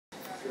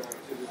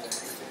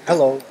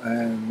Hello,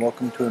 and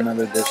welcome to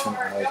another edition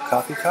of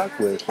Coffee Talk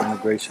with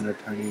immigration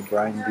attorney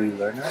Brian D.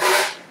 Lerner.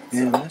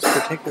 In this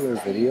particular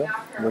video,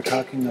 we're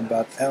talking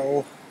about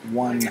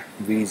L-1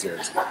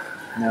 visas.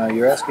 Now,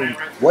 you're asking,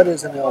 what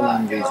is an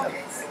L-1 visa?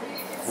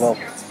 Well,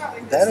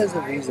 that is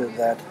a visa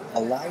that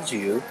allows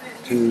you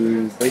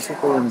to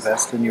basically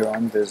invest in your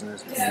own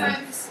business in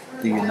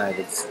the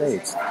United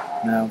States.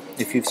 Now,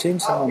 if you've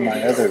seen some of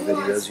my other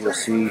videos, you'll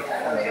see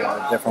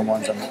different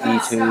ones on the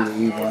E2,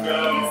 the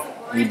E1,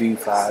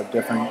 EB5,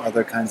 different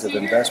other kinds of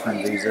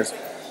investment visas,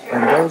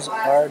 and those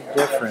are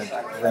different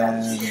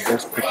than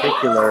this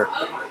particular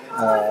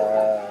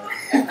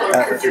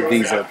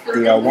visa,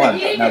 the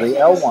L1. Now, the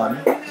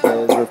L1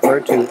 is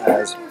referred to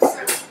as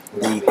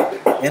the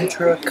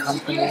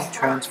intra-company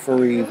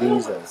transferee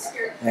visa.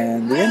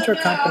 And the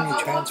intra-company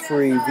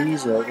transferee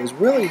visa is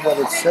really what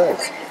it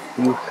says.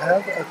 You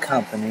have a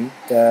company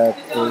that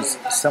is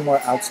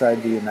somewhere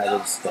outside the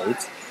United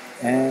States,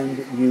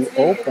 and you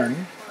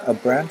open a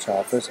branch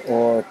office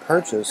or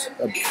purchase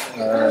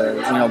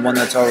one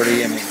that's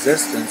already in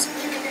existence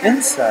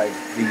inside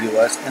the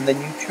U.S., and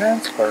then you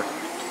transfer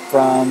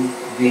from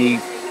the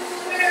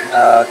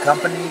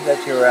company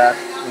that you're at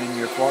in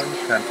your foreign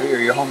country or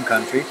your home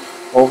country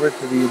over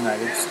to the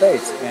United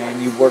States,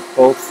 and you work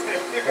both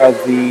of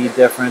the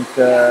different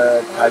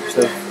types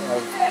of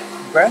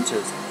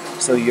branches.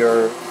 So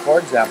you're, for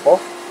example,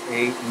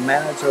 a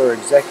manager or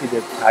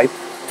executive type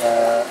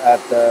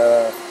at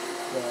the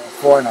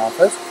foreign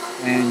office,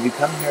 and you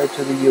come here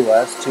to the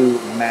U.S. to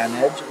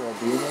manage or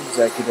be an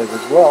executive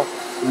as well,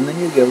 and then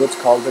you get what's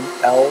called an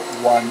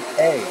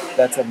L1A.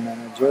 That's a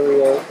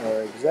managerial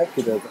or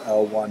executive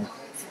L1.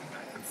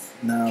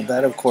 Now,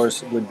 that, of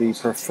course, would be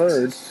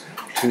preferred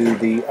to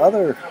the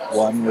other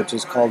one, which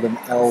is called an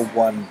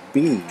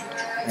L1B.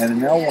 And an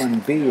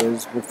L1B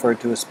is referred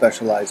to as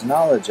specialized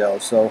knowledge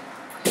L. So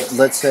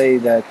let's say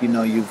that,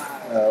 you've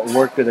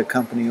worked at a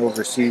company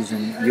overseas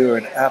and you're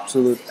an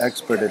absolute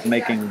expert at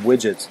making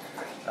widgets,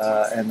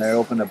 and they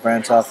open a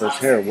branch office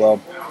here.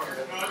 Well,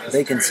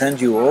 they can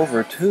send you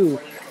over to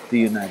the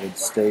United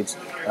States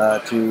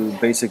to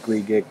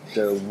basically get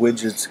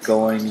widgets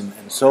going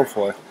and so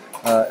forth.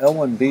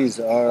 L1Bs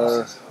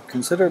are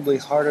considerably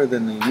harder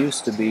than they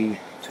used to be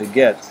to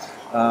get,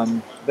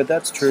 but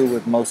that's true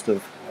with most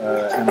of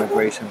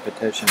immigration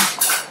petitions.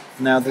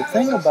 Now, the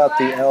thing about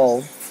the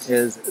L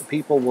is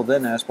people will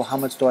then ask, well, how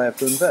much do I have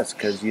to invest?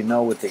 Because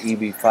with the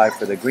EB5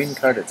 for the green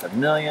card, it's $1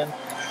 million.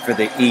 For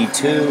the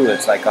E2,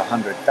 it's like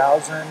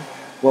 $100,000.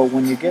 Well,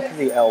 when you get to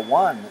the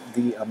L1,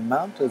 the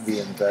amount of the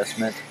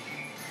investment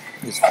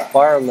is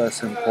far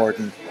less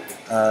important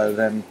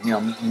than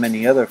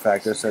many other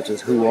factors, such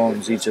as who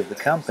owns each of the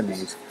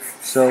companies.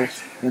 So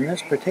in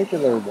this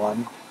particular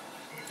one,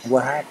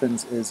 what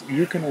happens is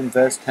you can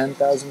invest $10,000,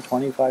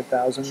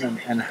 $25,000,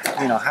 and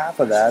half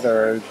of that,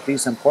 or a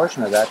decent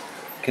portion of that,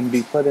 can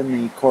be put in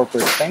the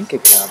corporate bank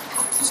account.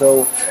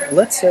 So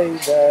let's say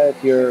that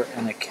you're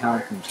an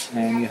accountant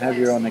and you have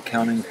your own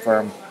accounting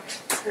firm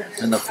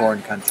in the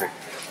foreign country,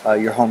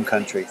 your home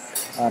country.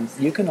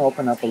 You can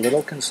open up a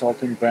little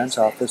consulting branch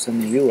office in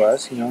the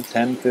U.S.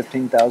 $10,000,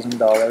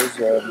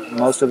 $15,000.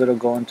 Most of it will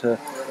go into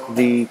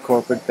the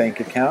corporate bank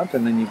account,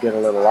 and then you get a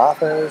little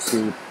office.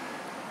 You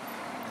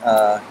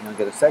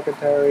get a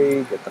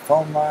secretary, get the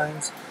phone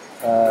lines.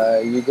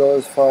 You go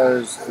as far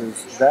as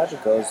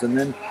that goes, and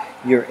then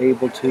you're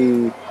able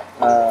to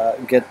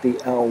get the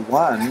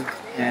L1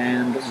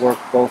 and work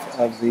both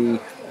of the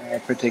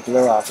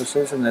particular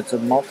offices, and it's a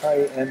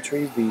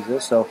multi-entry visa,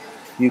 so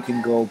you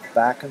can go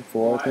back and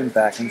forth and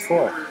back and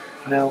forth.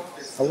 Now,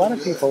 a lot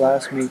of people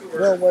ask me,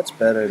 well, what's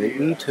better, the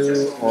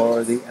E2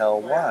 or the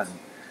L1?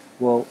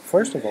 Well,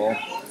 first of all,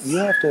 you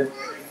have to,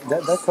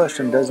 that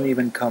question doesn't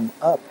even come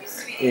up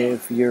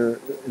if you're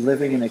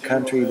living in a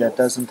country that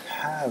doesn't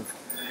have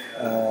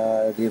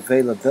the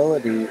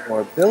availability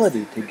or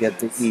ability to get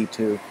the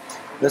E2.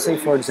 Let's say,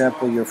 for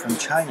example, you're from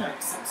China.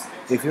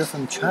 If you're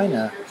from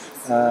China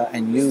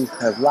and you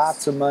have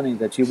lots of money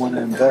that you want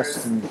to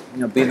invest in,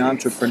 be an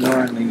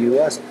entrepreneur in the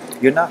U.S.,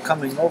 you're not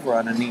coming over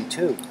on an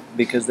E2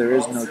 because there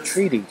is no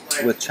treaty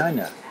with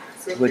China.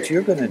 What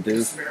you're going to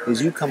do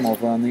is you come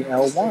over on the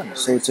L1.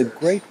 So it's a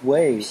great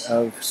way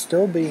of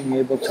still being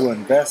able to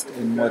invest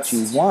in what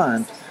you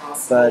want,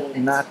 but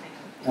not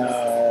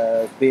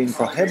being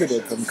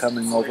prohibited from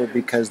coming over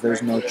because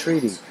there's no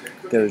treaty.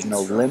 There's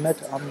no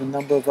limit on the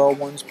number of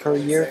L1s per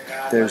year.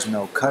 There's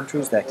no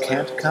countries that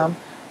can't come.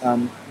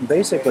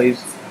 Basically,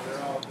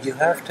 you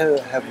have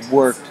to have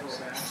worked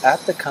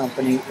at the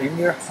company in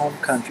your home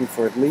country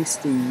for at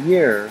least a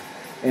year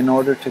in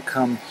order to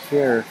come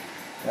here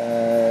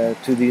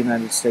to the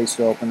United States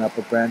to open up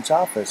a branch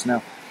office.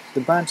 Now, the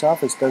branch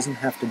office doesn't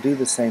have to do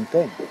the same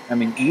thing. I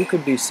mean, you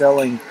could be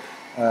selling,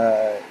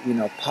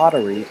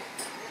 pottery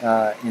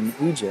in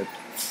Egypt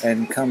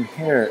and come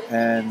here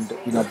and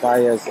buy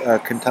a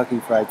Kentucky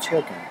Fried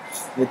Chicken.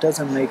 It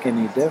doesn't make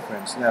any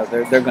difference. Now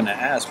they're going to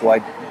ask why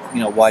do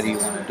you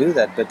want to do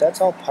that? But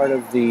that's all part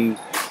of the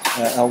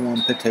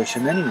L1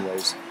 petition,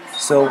 anyways.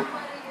 So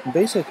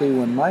basically,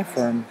 when my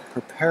firm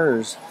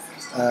prepares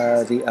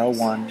the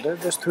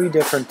L1, there's three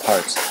different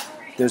parts.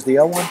 There's the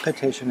L1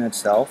 petition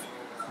itself,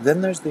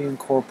 then there's the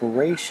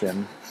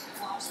incorporation,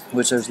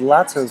 which there's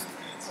lots of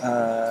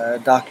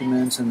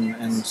documents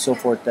and so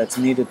forth that's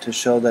needed to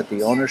show that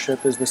the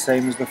ownership is the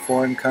same as the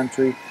foreign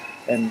country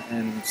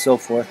and so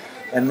forth.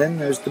 And then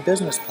there's the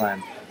business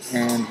plan.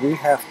 And we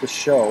have to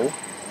show,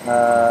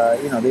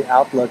 the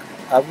outlook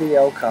of the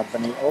L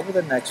company over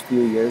the next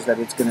few years, that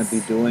it's going to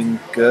be doing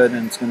good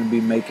and it's going to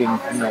be making,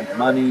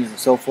 money and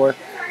so forth.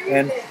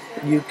 And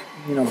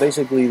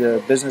basically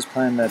the business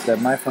plan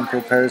that my firm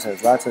prepares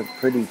has lots of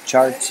pretty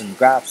charts and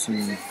graphs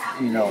and,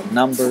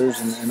 numbers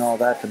and all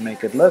that to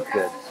make it look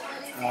good.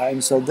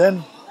 And so then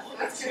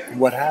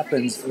what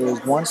happens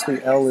is once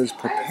the L is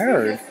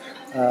prepared,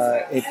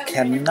 it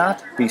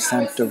cannot be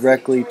sent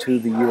directly to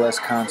the U.S.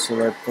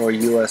 consulate or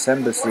U.S.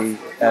 embassy,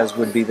 as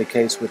would be the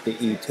case with the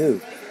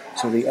E2.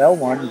 So the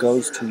L1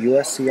 goes to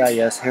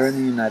USCIS here in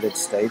the United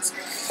States,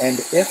 and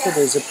if it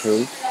is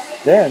approved,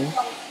 then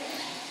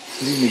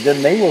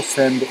they will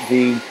send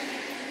the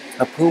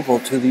approval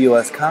to the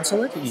U.S.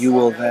 consulate. You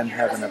will then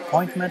have an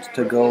appointment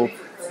to go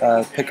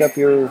pick up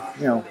your,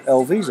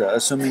 L visa,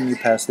 assuming you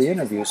pass the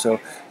interview. So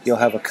you'll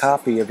have a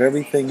copy of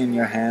everything in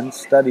your hand,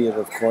 study it,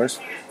 of course,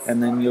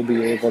 and then you'll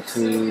be able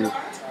to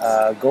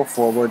go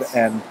forward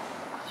and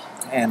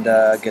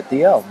get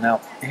the L.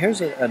 Now,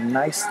 here's a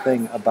nice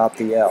thing about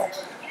the L.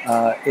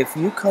 If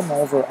you come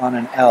over on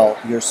an L,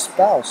 your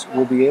spouse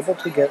will be able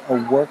to get a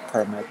work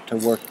permit to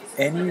work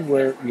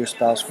anywhere your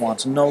spouse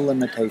wants, no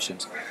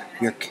limitations.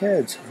 Your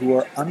kids who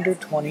are under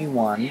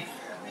 21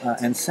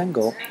 and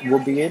single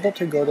will be able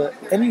to go to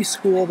any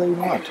school they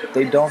want.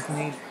 They don't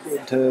need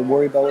to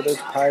worry about whether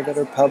it's private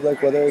or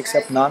public, whether they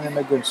accept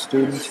non-immigrant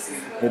students.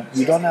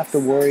 You don't have to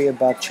worry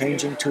about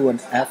changing to an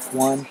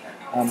F1.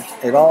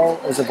 It all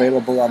is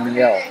available on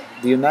the L.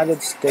 The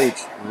United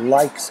States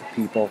likes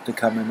people to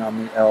come in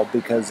on the L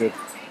because it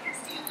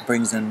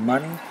brings in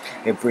money,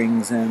 it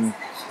brings in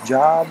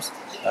jobs,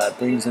 it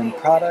brings in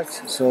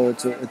products, so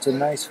it's a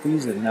nice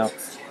visa. Now,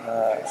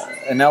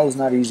 an L is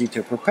not easy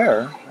to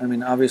prepare. I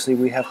mean, obviously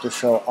we have to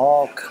show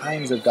all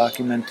kinds of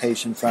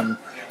documentation from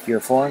your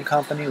foreign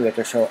company, we have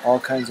to show all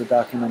kinds of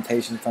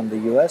documentation from the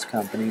U.S.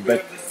 company,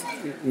 but,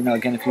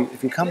 again,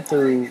 if you come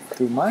through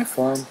my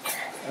firm,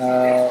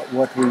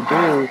 what we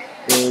do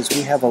is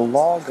we have a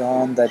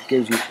log-on that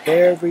gives you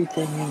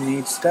everything you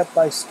need step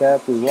by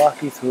step. We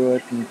walk you through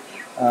it,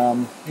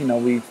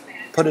 and we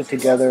put it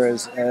together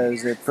as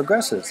it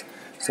progresses.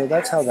 So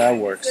that's how that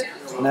works.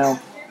 Now,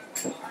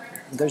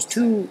 there's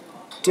two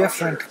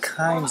different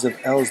kinds of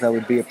L's that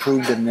would be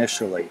approved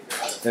initially.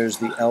 There's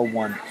the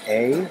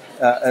L1A,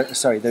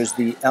 there's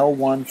the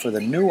L1 for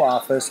the new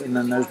office, and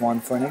then there's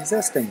one for an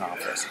existing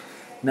office.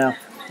 Now,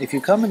 if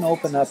you come and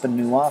open up a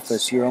new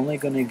office, you're only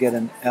going to get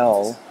an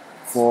L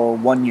for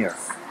 1 year,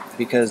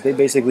 because they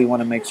basically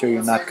want to make sure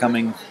you're not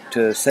coming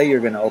to say you're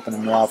going to open a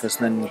new office,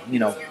 then,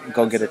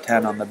 go get a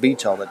tan on the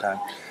beach all the time.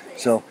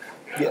 So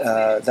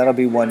that'll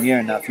be 1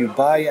 year. Now, if you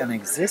buy an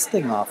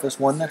existing office,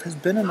 one that has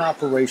been in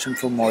operation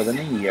for more than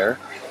a year,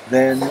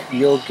 then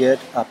you'll get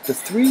up to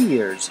 3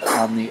 years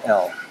on the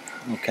L,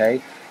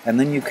 okay? And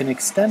then you can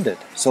extend it.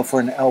 So for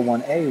an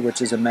L1A,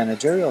 which is a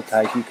managerial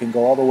type, you can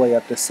go all the way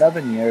up to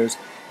 7 years,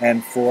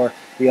 and for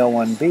the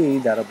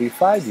L1B, that'll be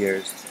 5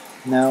 years.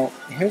 Now,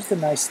 here's the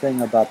nice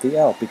thing about the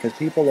L, because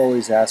people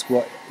always ask,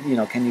 well,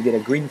 can you get a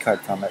green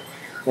card from it?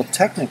 Well,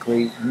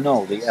 technically,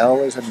 no. The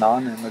L is a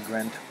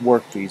non-immigrant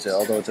work visa,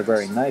 although it's a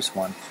very nice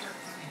one.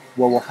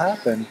 What will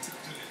happen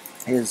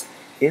is,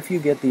 if you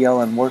get the L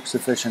and work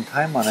sufficient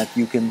time on it,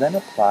 you can then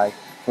apply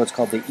for what's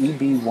called the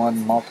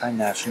EB1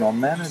 Multinational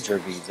Manager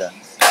Visa.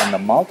 And the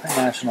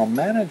Multinational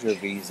Manager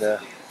Visa,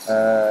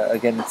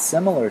 again, it's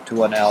similar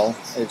to an L,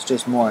 it's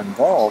just more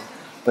involved,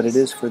 but it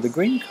is for the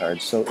green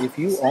card. So if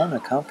you own a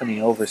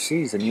company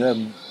overseas and you have,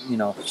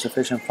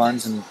 sufficient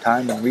funds and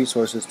time and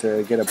resources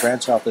to get a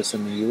branch office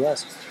in the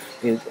U.S.,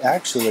 it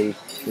actually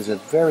is a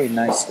very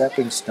nice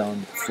stepping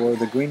stone for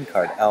the green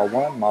card.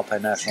 L1,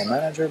 multinational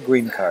manager,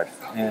 green card.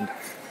 And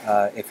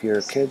if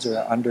your kids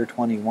are under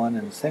 21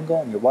 and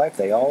single, and your wife,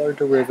 they all are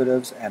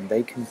derivatives, and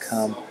they can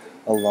come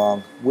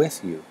along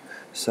with you.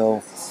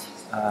 So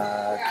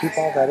keep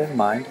all that in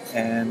mind,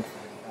 and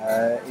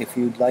if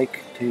you'd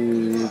like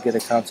to get a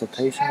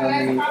consultation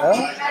on the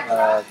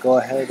L, go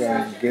ahead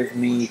and give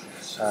me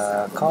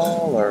a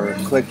call or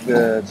click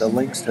the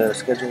links to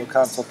schedule a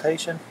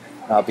consultation.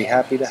 I'll be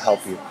happy to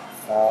help you.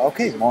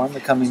 Okay, more in the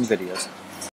coming videos.